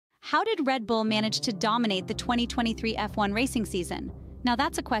How did Red Bull manage to dominate the 2023 F1 racing season? Now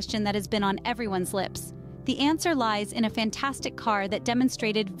that's a question that has been on everyone's lips. The answer lies in a fantastic car that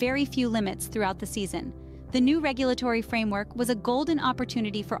demonstrated very few limits throughout the season. The new regulatory framework was a golden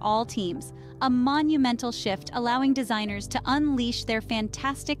opportunity for all teams, a monumental shift allowing designers to unleash their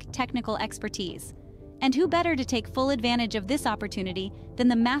fantastic technical expertise. And who better to take full advantage of this opportunity than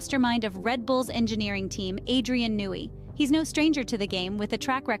the mastermind of Red Bull's engineering team, Adrian Newey. He's no stranger to the game with a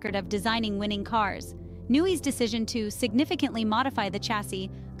track record of designing winning cars. Newey's decision to significantly modify the chassis,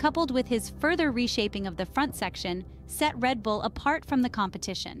 coupled with his further reshaping of the front section, set Red Bull apart from the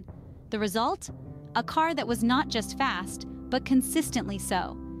competition. The result? A car that was not just fast, but consistently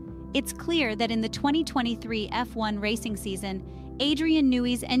so. It's clear that in the 2023 F1 racing season, Adrian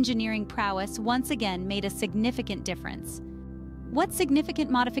Newey's engineering prowess once again made a significant difference. What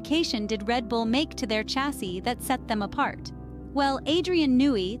significant modification did Red Bull make to their chassis that set them apart? Well, Adrian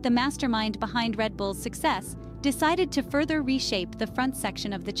Newey, the mastermind behind Red Bull's success, decided to further reshape the front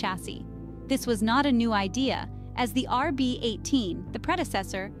section of the chassis. This was not a new idea, as the RB19, the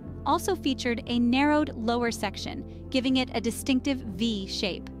predecessor, also featured a narrowed lower section, giving it a distinctive V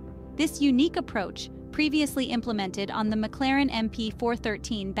shape. This unique approach, previously implemented on the McLaren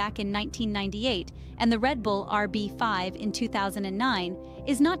MP413 back in 1998 and the Red Bull RB5 in 2009,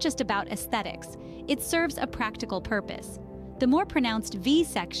 is not just about aesthetics, it serves a practical purpose. The more pronounced V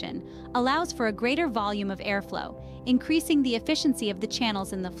section allows for a greater volume of airflow, increasing the efficiency of the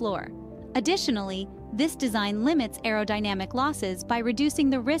channels in the floor. Additionally, this design limits aerodynamic losses by reducing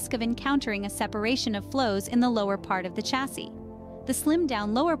the risk of encountering a separation of flows in the lower part of the chassis. The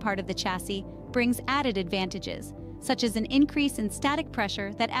slimmed-down lower part of the chassis brings added advantages, such as an increase in static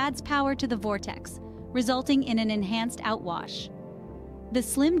pressure that adds power to the vortex, resulting in an enhanced outwash. The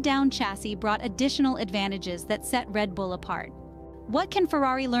slimmed-down chassis brought additional advantages that set Red Bull apart. What can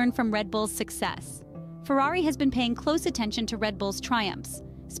Ferrari learn from Red Bull's success? Ferrari has been paying close attention to Red Bull's triumphs,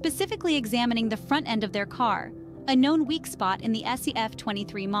 specifically examining the front end of their car, a known weak spot in the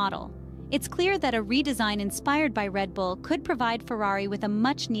SEF23 model. It's clear that a redesign inspired by Red Bull could provide Ferrari with a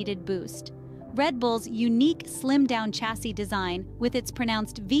much-needed boost. Red Bull's unique slimmed-down chassis design, with its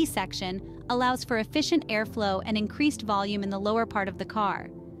pronounced V section, allows for efficient airflow and increased volume in the lower part of the car.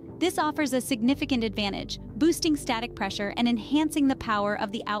 This offers a significant advantage, boosting static pressure and enhancing the power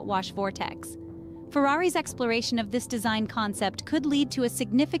of the outwash vortex. Ferrari's exploration of this design concept could lead to a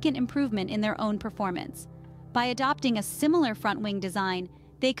significant improvement in their own performance. By adopting a similar front-wing design,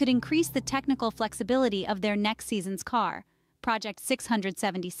 they could increase the technical flexibility of their next season's car, Project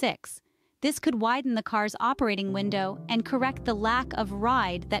 676. This could widen the car's operating window and correct the lack of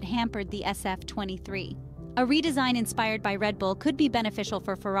ride that hampered the SF23. A redesign inspired by Red Bull could be beneficial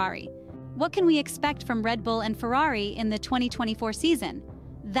for Ferrari. What can we expect from Red Bull and Ferrari in the 2024 season?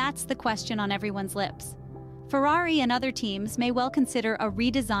 That's the question on everyone's lips. Ferrari and other teams may well consider a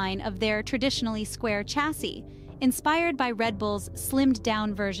redesign of their traditionally square chassis, inspired by Red Bull's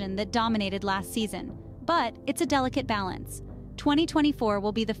slimmed-down version that dominated last season. But it's a delicate balance. 2024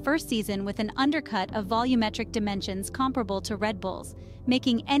 will be the first season with an undercut of volumetric dimensions comparable to Red Bull's,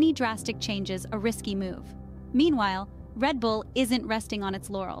 making any drastic changes a risky move. Meanwhile, Red Bull isn't resting on its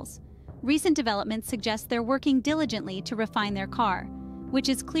laurels. Recent developments suggest they're working diligently to refine their car, which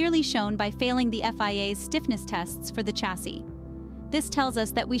is clearly shown by failing the FIA's stiffness tests for the chassis. This tells us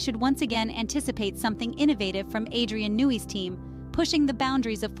that we should once again anticipate something innovative from Adrian Newey's team, pushing the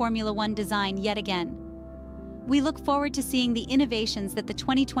boundaries of Formula One design yet again. We look forward to seeing the innovations that the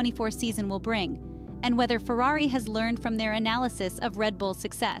 2024 season will bring, and whether Ferrari has learned from their analysis of Red Bull's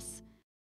success.